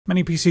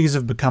Many PCs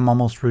have become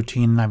almost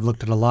routine, and I've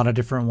looked at a lot of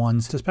different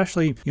ones,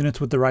 especially units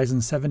with the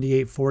Ryzen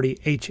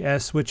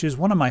 7840HS, which is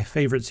one of my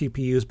favorite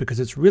CPUs because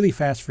it's really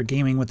fast for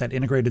gaming with that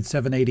integrated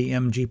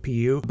 780M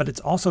GPU, but it's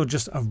also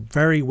just a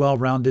very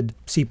well-rounded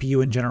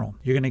CPU in general.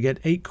 You're going to get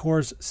 8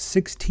 cores,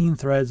 16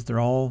 threads, they're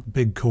all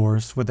big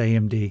cores with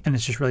AMD, and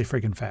it's just really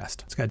freaking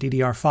fast. It's got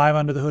DDR5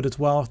 under the hood as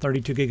well,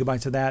 32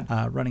 gigabytes of that,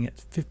 running at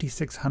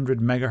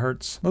 5600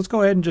 megahertz. Let's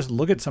go ahead and just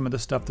look at some of the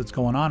stuff that's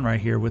going on right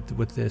here with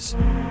this.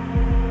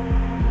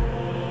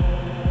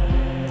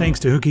 Thanks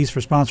to Whokeys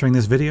for sponsoring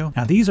this video.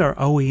 Now these are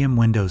OEM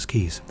Windows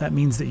keys. That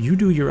means that you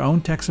do your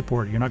own tech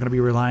support. You're not going to be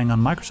relying on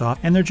Microsoft,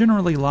 and they're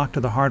generally locked to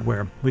the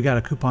hardware. We got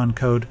a coupon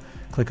code.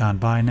 Click on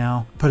buy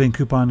now. Put in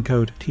coupon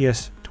code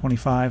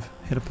TS25.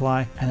 Hit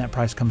apply, and that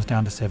price comes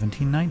down to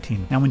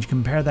 $17.19. Now when you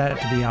compare that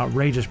to the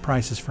outrageous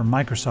prices from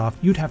Microsoft,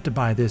 you'd have to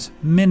buy this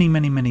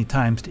many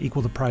times to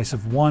equal the price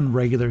of one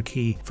regular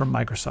key from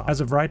Microsoft.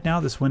 As of right now,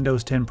 this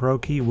Windows 10 Pro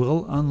key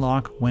will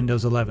unlock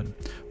Windows 11.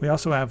 We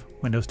also have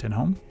Windows 10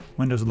 Home,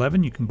 Windows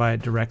 11, you can buy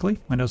it directly,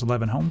 Windows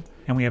 11 Home,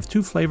 and we have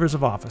 2 flavors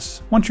of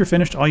Office. Once you're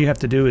finished, all you have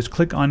to do is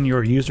click on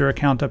your user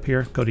account up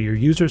here, go to your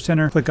user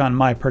center, click on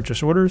My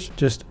Purchase Orders,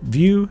 just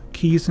view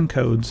keys and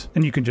codes,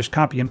 and you can just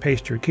copy and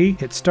paste your key,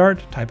 hit start,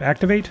 type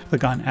activate,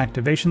 click on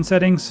activation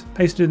settings,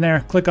 paste it in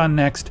there, click on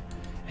next,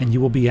 and you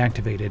will be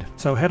activated.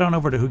 So head on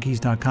over to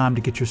Whokeys.com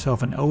to get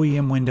yourself an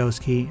OEM Windows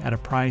key at a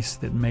price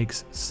that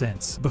makes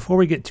sense. Before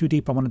we get too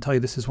deep, I want to tell you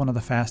this is one of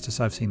the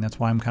fastest I've seen. That's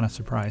why I'm kind of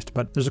surprised.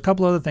 But there's a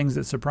couple other things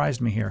that surprised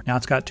me here. Now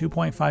it's got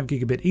 2.5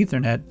 gigabit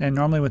Ethernet, and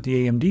normally with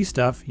the AMD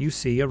stuff, you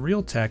see a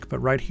Realtek, but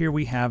right here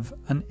we have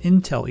an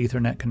Intel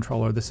Ethernet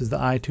controller. This is the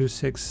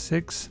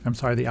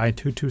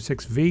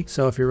i226V.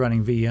 So if you're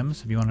running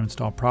VMs, if you want to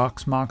install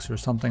Proxmox or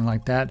something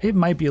like that, it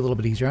might be a little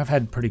bit easier. I've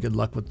had pretty good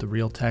luck with the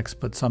Realteks,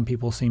 but some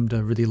people seem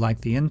to really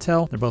like the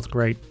Intel. They're both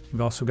great.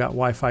 We've also got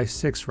Wi-Fi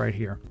 6 right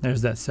here.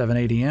 There's that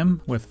 780M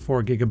with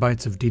 4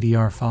 gigabytes of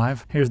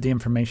DDR5. Here's the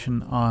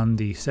information on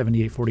the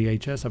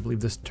 7840HS. I believe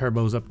this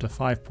turbo's up to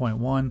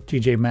 5.1.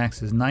 TJ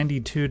Max is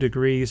 92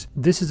 degrees.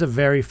 This is a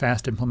very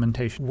fast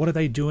implementation. What are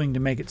they doing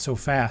to make it so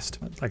fast?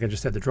 Like I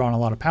just said, they're drawing a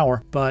lot of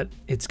power, but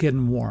it's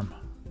getting warm.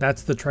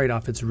 That's the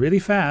trade-off. It's really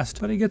fast,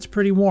 but it gets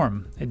pretty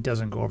warm. It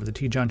doesn't go over the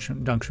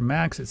T-junction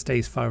max. It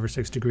stays 5 or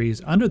 6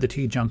 degrees under the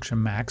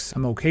T-junction max.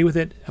 I'm okay with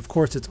it. Of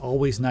course, it's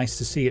always nice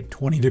to see it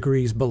 20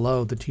 degrees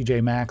below the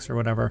TJ max or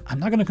whatever. I'm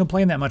not going to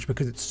complain that much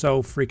because it's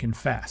so freaking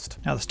fast.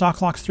 Now, the stock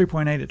clock's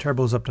 3.8. It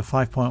turbos up to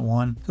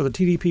 5.1. So the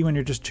TDP when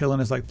you're just chilling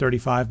is like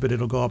 35, but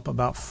it'll go up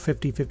about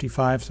 50,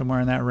 55,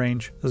 somewhere in that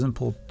range. Doesn't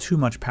pull too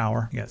much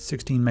power. You got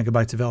 16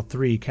 megabytes of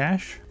L3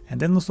 cache. And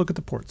then let's look at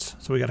the ports.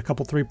 So we got a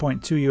couple 3.2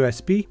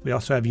 USB. We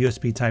also have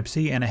USB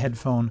Type-C and a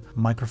headphone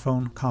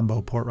microphone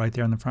combo port right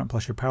there in the front,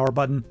 plus your power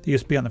button. The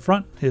USB on the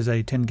front is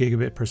a 10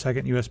 gigabit per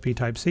second USB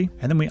Type-C.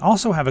 And then we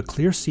also have a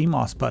clear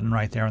CMOS button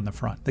right there in the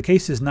front. The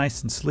case is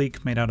nice and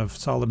sleek, made out of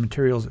solid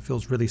materials. It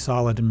feels really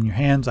solid in your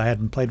hands. I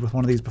hadn't played with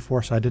one of these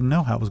before, so I didn't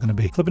know how it was going to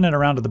be. Flipping it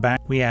around to the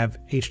back, we have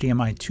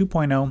HDMI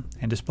 2.0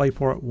 and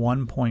DisplayPort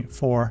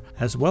 1.4,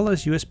 as well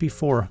as USB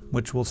 4,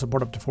 which will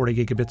support up to 40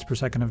 gigabits per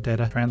second of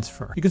data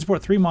transfer. You can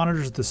support 3 monitors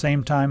at the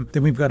same time.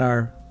 Then we've got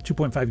our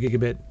 2.5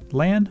 gigabit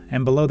LAN,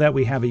 and below that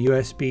we have a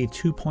USB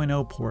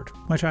 2.0 port,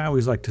 which I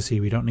always like to see.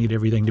 We don't need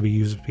everything to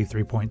be USB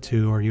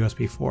 3.2 or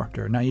USB 4.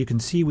 Now you can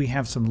see we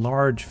have some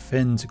large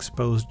fins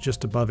exposed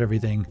just above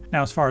everything.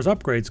 Now as far as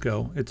upgrades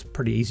go, it's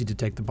pretty easy to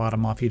take the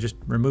bottom off. You just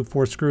remove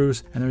 4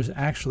 screws, and there's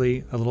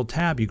actually a little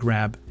tab you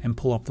grab and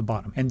pull off the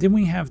bottom. And then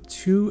we have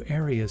 2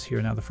 areas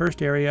here. Now the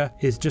first area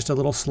is just a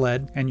little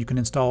sled, and you can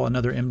install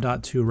another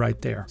M.2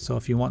 right there. So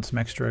if you want some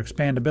extra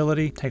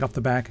expandability, take off the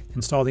back,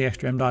 install the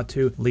extra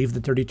M.2, leave the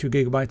 32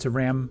 gigabytes of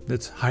RAM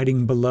that's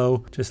hiding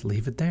below, just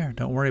leave it there.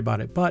 Don't worry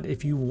about it. But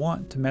if you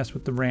want to mess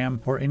with the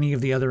RAM or any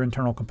of the other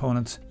internal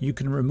components, you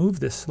can remove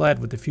this sled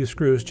with a few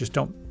screws. Just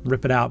don't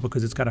rip it out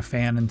because it's got a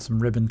fan and some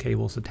ribbon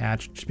cables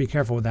attached. Just be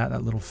careful with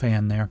that little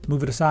fan there.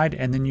 Move it aside,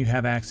 and then you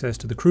have access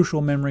to the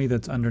crucial memory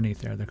that's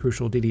underneath there, the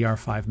crucial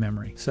DDR5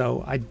 memory.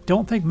 So I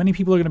don't think many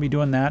people are going to be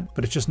doing that,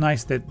 but it's just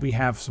nice that we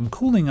have some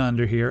cooling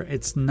under here.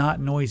 It's not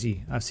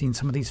noisy. I've seen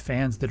some of these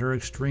fans that are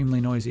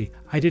extremely noisy.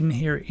 I didn't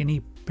hear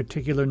any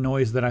particular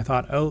noise that I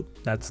thought, oh,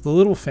 that's the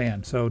little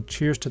fan. So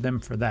cheers to them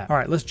for that. All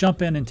right, let's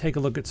jump in and take a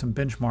look at some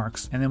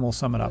benchmarks, and then we'll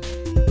sum it up.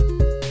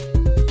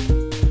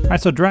 All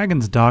right, so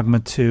Dragon's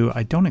Dogma 2,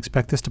 I don't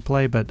expect this to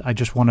play, but I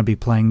just want to be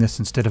playing this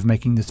instead of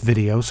making this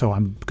video, so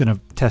I'm going to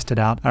test it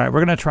out. All right,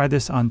 we're going to try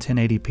this on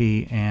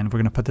 1080p, and we're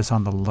going to put this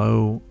on the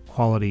low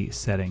quality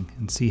setting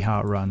and see how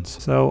it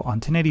runs. So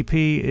on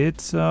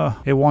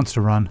 1080p, it wants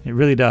to run. It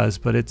really does,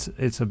 but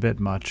it's a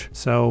bit much.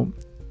 So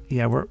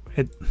yeah,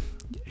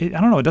 I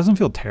don't know, it doesn't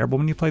feel terrible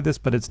when you play this,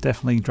 but it's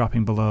definitely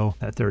dropping below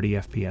that 30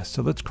 FPS.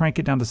 So let's crank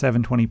it down to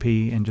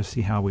 720p and just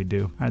see how we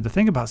do. All right, the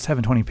thing about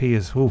 720p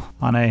is,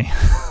 on a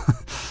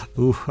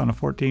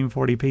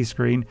 1440p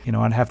screen, you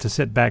know, I'd have to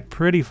sit back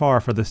pretty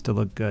far for this to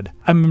look good.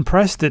 I'm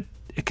impressed that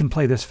it can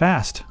play this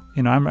fast.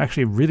 You know, I'm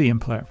actually really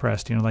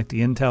impressed. You know, like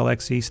the Intel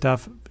Xe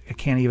stuff, I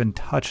can't even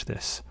touch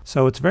this.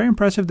 So it's very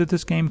impressive that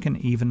this game can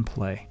even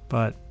play,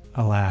 but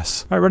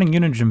alas. All right, running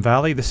Unigine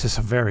Valley, this is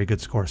a very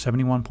good score,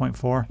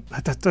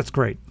 71.4. That's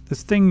great.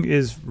 This thing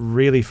is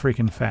really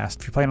freaking fast.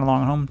 If you're playing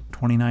along at home,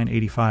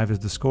 2985 is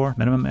the score.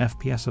 Minimum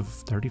FPS of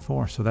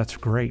 34, so that's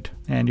great.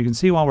 And you can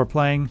see while we're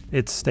playing,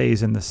 it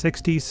stays in the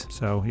 60s.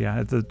 So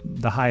yeah,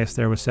 the highest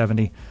there was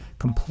 70.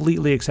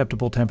 Completely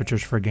acceptable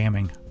temperatures for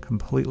gaming.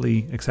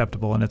 Completely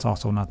acceptable, and it's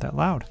also not that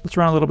loud. Let's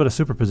run a little bit of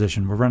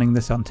superposition. We're running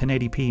this on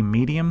 1080p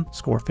medium,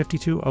 score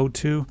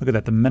 5202. Look at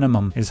that, the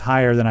minimum is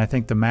higher than I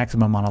think the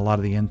maximum on a lot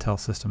of the Intel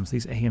systems.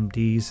 These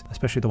AMDs,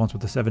 especially the ones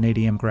with the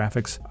 780M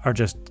graphics, are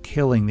just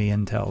killing the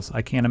Intels.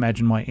 I can't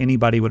imagine why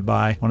anybody would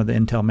buy one of the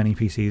Intel mini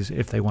PCs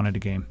if they wanted a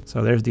game.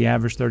 So there's the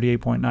average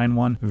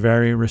 38.91,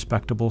 very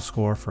respectable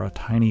score for a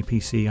tiny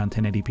PC on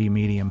 1080p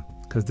medium,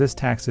 because this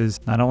taxes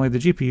not only the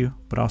GPU,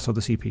 but also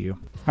the CPU.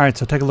 All right,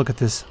 so take a look at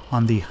this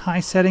on the high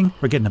setting.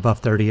 We're getting above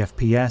 30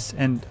 FPS,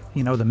 and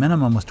you know, the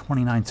minimum was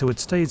 29, so it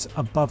stays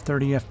above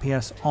 30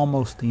 FPS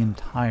almost the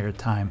entire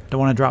time. Don't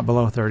want to drop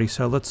below 30,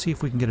 so let's see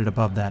if we can get it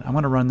above that. I'm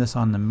going to run this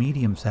on the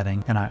medium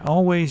setting, and I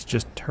always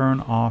just turn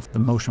off the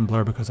motion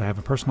blur because I have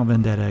a personal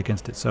vendetta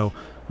against it. So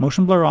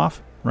motion blur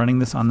off, running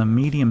this on the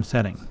medium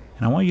setting.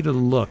 And I want you to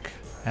look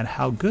at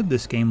how good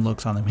this game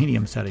looks on the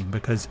medium setting,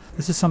 because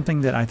this is something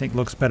that I think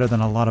looks better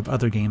than a lot of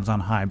other games on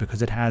high,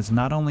 because it has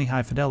not only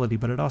high fidelity,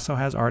 but it also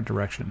has art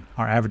direction.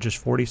 Our average is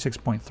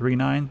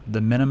 46.39,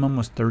 the minimum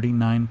was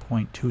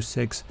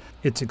 39.26.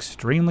 It's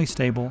extremely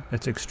stable,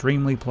 it's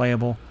extremely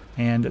playable,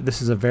 and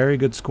this is a very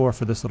good score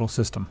for this little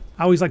system.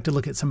 I always like to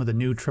look at some of the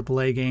new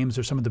AAA games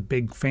or some of the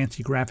big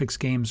fancy graphics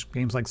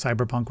games like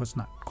Cyberpunk, was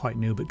not quite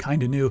new, but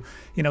kind of new.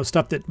 You know,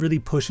 stuff that really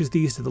pushes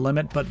these to the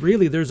limit, but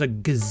really there's a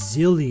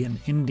gazillion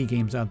indie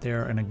games out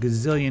there and a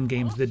gazillion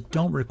games that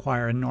don't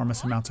require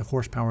enormous amounts of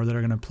horsepower that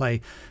are going to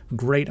play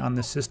great on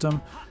this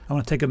system. I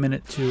want to take a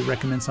minute to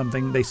recommend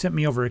something. They sent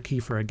me over a key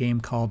for a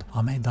game called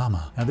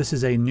Amedama. Now this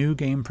is a new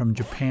game from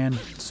Japan.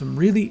 Some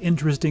really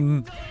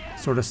interesting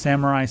sort of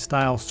samurai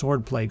style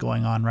swordplay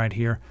going on right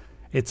here.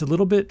 It's a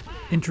little bit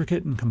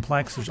intricate and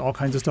complex. There's all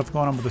kinds of stuff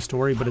going on with the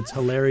story, but it's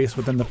hilarious.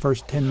 Within the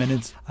first 10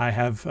 minutes, I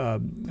have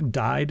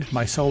died.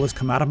 My soul has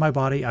come out of my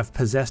body. I've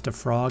possessed a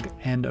frog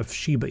and a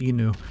Shiba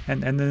Inu.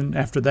 And then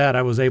after that,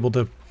 I was able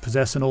to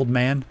possess an old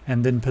man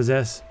and then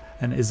possess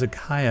an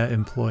izakaya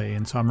employee.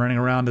 And so I'm running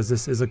around as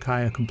this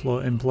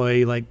izakaya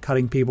employee, like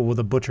cutting people with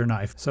a butcher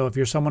knife. So if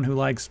you're someone who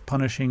likes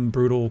punishing,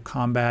 brutal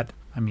combat,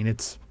 I mean,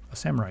 it's a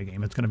samurai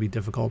game. It's going to be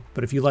difficult.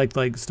 But if you like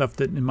stuff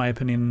that, in my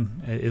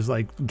opinion, is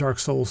like Dark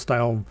Souls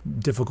style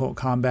difficult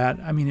combat,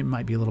 I mean, it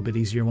might be a little bit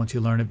easier once you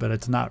learn it, but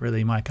it's not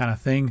really my kind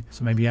of thing.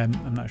 So maybe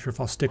I'm not sure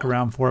if I'll stick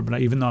around for it, but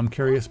even though I'm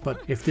curious,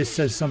 but if this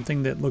says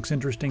something that looks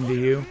interesting to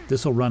you,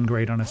 this will run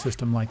great on a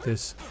system like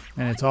this.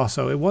 And it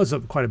was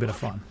quite a bit of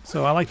fun.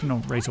 So I like to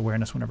raise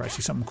awareness whenever I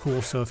see something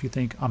cool. So if you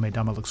think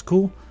Amedama looks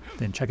cool,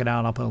 then check it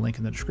out. I'll put a link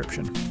in the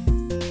description.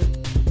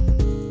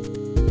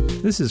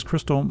 This is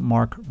Crystal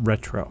Mark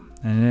Retro,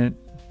 and it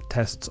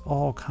tests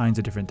all kinds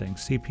of different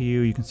things.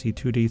 CPU, you can see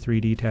 2D,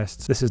 3D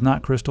tests. This is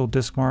not Crystal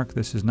Disk Mark.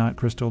 This is not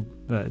Crystal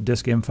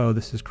Disk Info.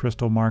 This is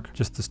Crystal Mark,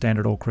 just the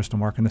standard old Crystal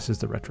Mark, and this is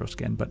the retro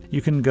skin. But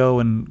you can go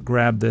and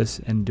grab this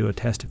and do a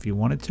test if you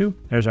wanted to.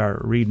 There's our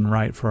read and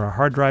write for our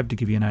hard drive to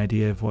give you an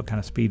idea of what kind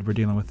of speed we're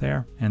dealing with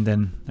there. And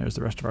then there's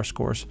the rest of our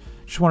scores.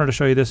 Just wanted to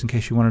show you this in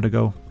case you wanted to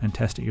go and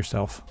test it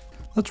yourself.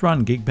 Let's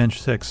run Geekbench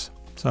 6.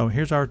 So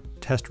here's our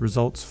test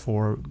results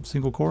for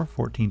single core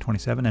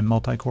 1427 and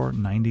multi-core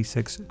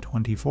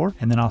 9624.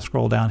 And then I'll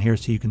scroll down here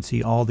so you can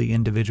see all the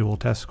individual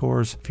test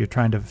scores. If you're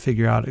trying to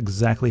figure out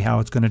exactly how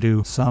it's going to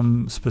do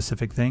some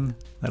specific thing,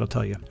 that'll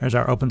tell you. There's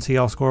our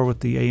OpenCL score with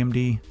the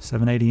AMD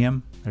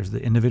 780M. There's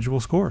the individual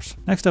scores.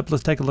 Next up,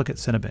 let's take a look at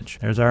Cinebench.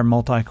 There's our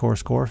multi-core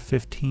score,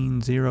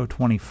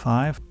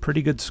 15025.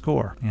 Pretty good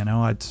score. You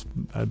know, it's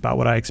about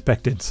what I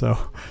expected, so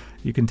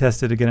you can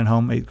test it again at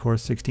home. 8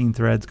 cores, 16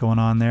 threads going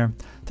on there.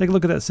 Take a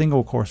look at that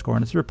single core score,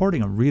 and it's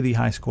reporting a really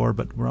high score,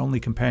 but we're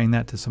only comparing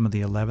that to some of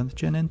the 11th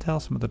gen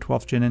Intel. Some of the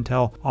 12th gen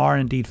Intel are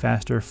indeed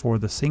faster for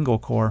the single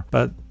core,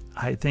 but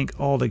I think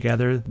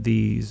altogether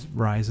these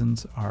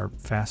Ryzens are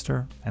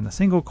faster, and the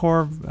single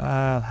core,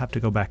 I'll have to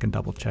go back and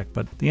double check,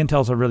 but the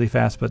Intels are really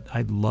fast, but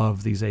I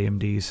love these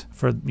AMDs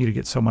for you to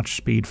get so much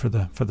speed for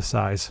the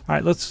size. All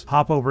right, let's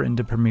hop over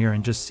into Premiere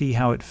and just see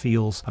how it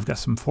feels. I've got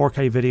some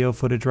 4K video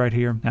footage right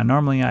here. Now,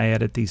 normally I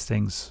edit these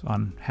things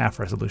on half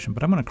resolution,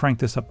 but I'm going to crank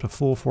this up to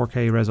full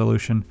 4K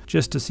resolution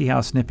just to see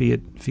how snippy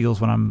it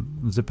feels when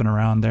I'm zipping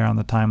around there on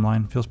the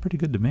timeline. It feels pretty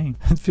good to me.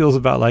 It feels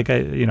about like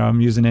I'm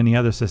using any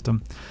other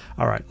system.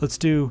 All right, let's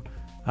do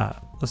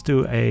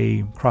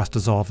a cross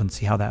dissolve and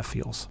see how that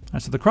feels. All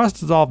right, so the cross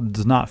dissolve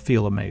does not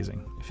feel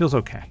amazing. It feels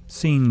okay.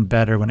 Seen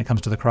better when it comes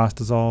to the cross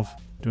dissolve,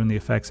 doing the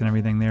effects and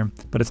everything there,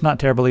 but it's not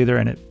terrible either,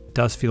 and it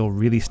does feel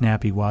really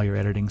snappy while you're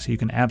editing. So you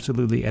can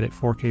absolutely edit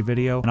 4K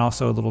video. And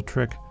also a little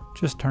trick,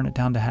 just turn it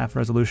down to half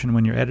resolution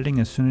when you're editing.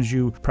 As soon as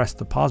you press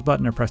the pause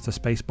button or press the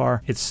space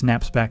bar, it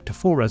snaps back to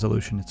full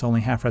resolution. It's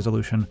only half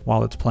resolution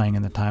while it's playing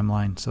in the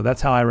timeline. So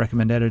that's how I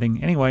recommend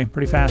editing. Anyway,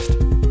 pretty fast.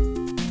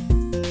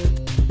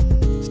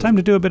 time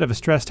to do a bit of a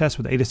stress test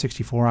with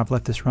AIDA64. I've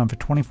let this run for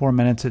 24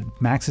 minutes. It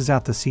maxes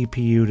out the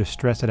CPU to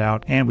stress it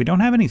out, and we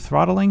don't have any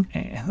throttling.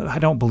 I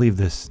don't believe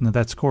this. No,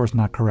 that score is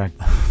not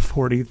correct.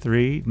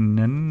 43?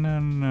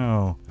 No.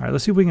 All right,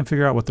 let's see if we can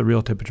figure out what the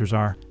real temperatures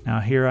are.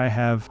 Now here I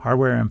have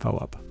hardware info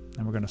up,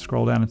 and we're going to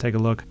scroll down and take a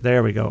look.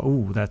 There we go.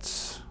 Ooh,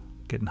 that's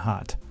getting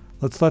hot.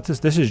 Let's let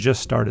this is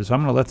just started, so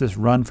I'm going to let this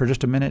run for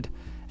just a minute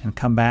and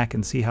come back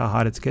and see how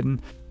hot it's getting.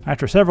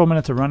 After several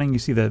minutes of running, you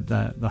see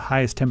the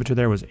highest temperature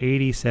there was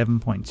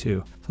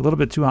 87.2. It's a little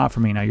bit too hot for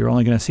me. Now, you're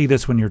only going to see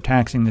this when you're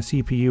taxing the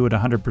CPU at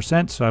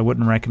 100%, so I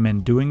wouldn't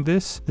recommend doing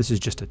this. This is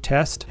just a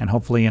test, and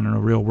hopefully in a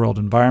real-world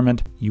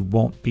environment, you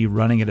won't be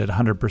running it at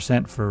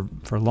 100%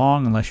 for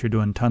long unless you're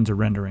doing tons of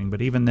rendering.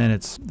 But even then,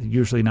 it's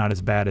usually not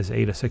as bad as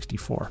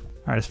AIDA64.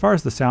 All right, as far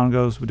as the sound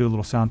goes, we'll do a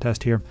little sound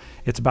test here.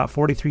 It's about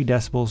 43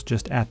 decibels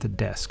just at the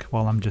desk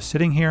while I'm just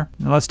sitting here.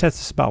 Now let's test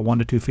this about 1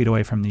 to 2 feet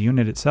away from the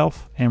unit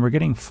itself, and we're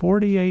getting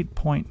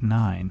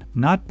 48.9.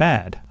 Not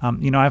bad.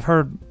 I've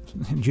heard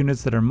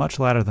units that are much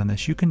louder than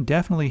this. You can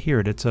definitely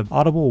hear it. It's an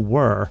audible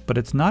whir, but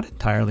it's not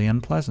entirely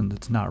unpleasant.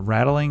 It's not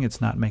rattling,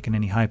 it's not making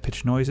any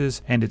high-pitched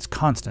noises, and it's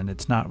constant.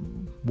 It's not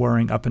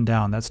whirring up and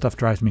down. That stuff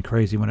drives me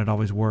crazy when it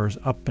always whirs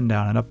up and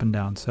down and up and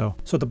down. So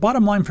the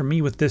bottom line for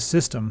me with this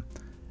system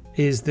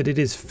is that it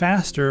is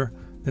faster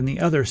than the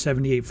other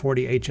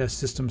 7840 HS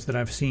systems that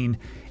I've seen.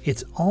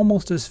 It's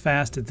almost as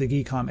fast as the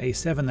Geekom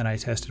A7 that I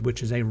tested,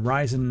 which is a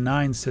Ryzen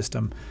 9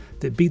 system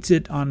that beats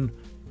it on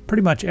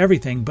pretty much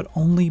everything, but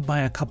only by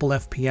a couple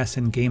FPS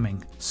in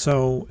gaming.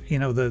 So,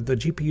 the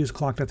GPU's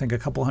clocked, I think, a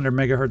couple hundred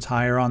megahertz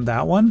higher on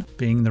that one,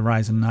 being the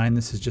Ryzen 9.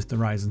 This is just the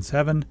Ryzen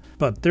 7.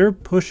 But they're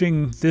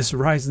pushing this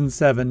Ryzen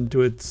 7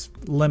 to its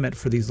limit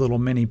for these little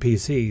mini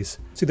PCs.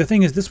 See, the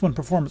thing is, this one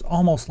performs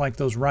almost like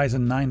those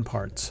Ryzen 9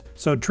 parts.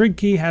 So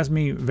Trigkey has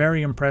me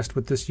very impressed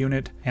with this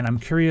unit, and I'm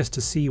curious to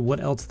see what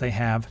else they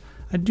have.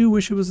 I do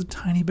wish it was a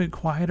tiny bit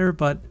quieter,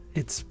 but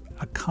it's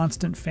a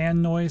constant fan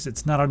noise.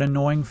 It's not an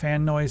annoying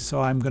fan noise,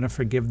 so I'm going to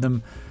forgive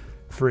them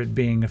for it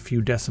being a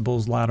few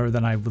decibels louder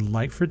than I would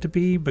like for it to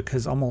be,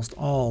 because almost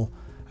all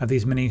of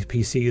these mini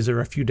PCs are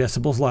a few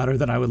decibels louder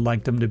than I would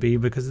like them to be,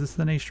 because this is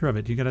the nature of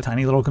it. You got a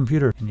tiny little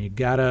computer and you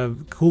gotta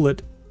cool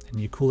it, and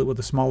you cool it with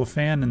a smaller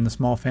fan, and the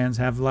small fans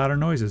have louder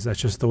noises.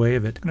 That's just the way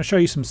of it. I'm going to show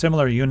you some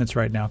similar units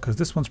right now, because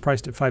this one's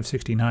priced at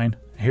 $569.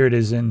 Here it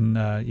is in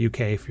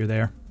UK if you're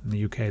there in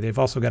the UK. They've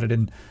also got it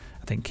in,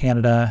 I think,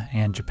 Canada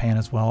and Japan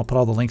as well. I'll put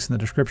all the links in the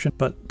description.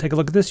 But take a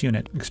look at this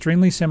unit.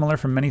 Extremely similar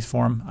from Mini's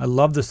form. I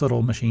love this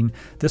little machine.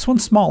 This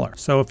one's smaller,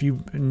 so if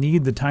you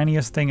need the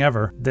tiniest thing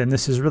ever, then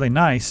this is really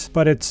nice,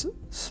 but it's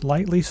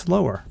slightly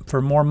slower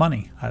for more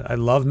money. I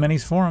love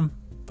Mini's form,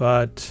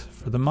 but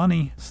for the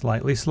money,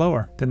 slightly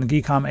slower. Then the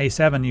Geekom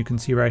A7, you can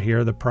see right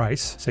here the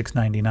price,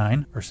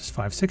 $699 versus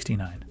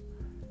 $569.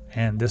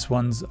 And this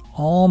one's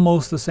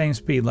almost the same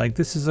speed. Like,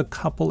 this is a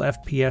couple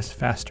FPS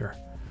faster.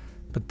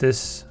 But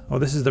this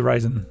is the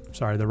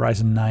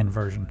Ryzen 9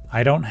 version.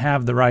 I don't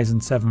have the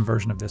Ryzen 7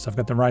 version of this. I've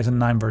got the Ryzen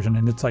 9 version,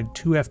 and it's like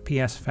 2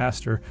 FPS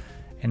faster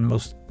in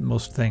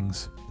most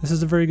things. This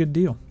is a very good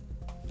deal.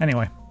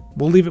 Anyway,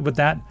 we'll leave it with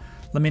that.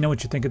 Let me know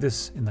what you think of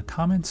this in the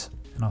comments,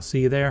 and I'll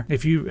see you there.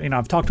 If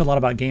I've talked a lot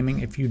about gaming.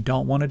 If you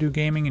don't want to do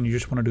gaming and you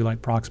just want to do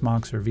like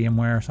Proxmox or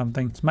VMware or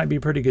something, this might be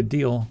a pretty good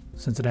deal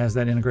since it has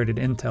that integrated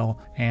Intel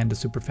and a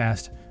super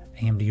fast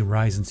AMD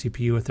Ryzen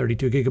CPU with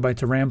 32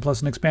 gigabytes of RAM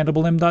plus an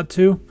expandable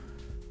M.2.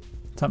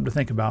 Something to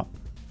think about.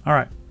 All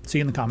right, see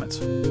you in the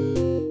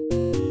comments.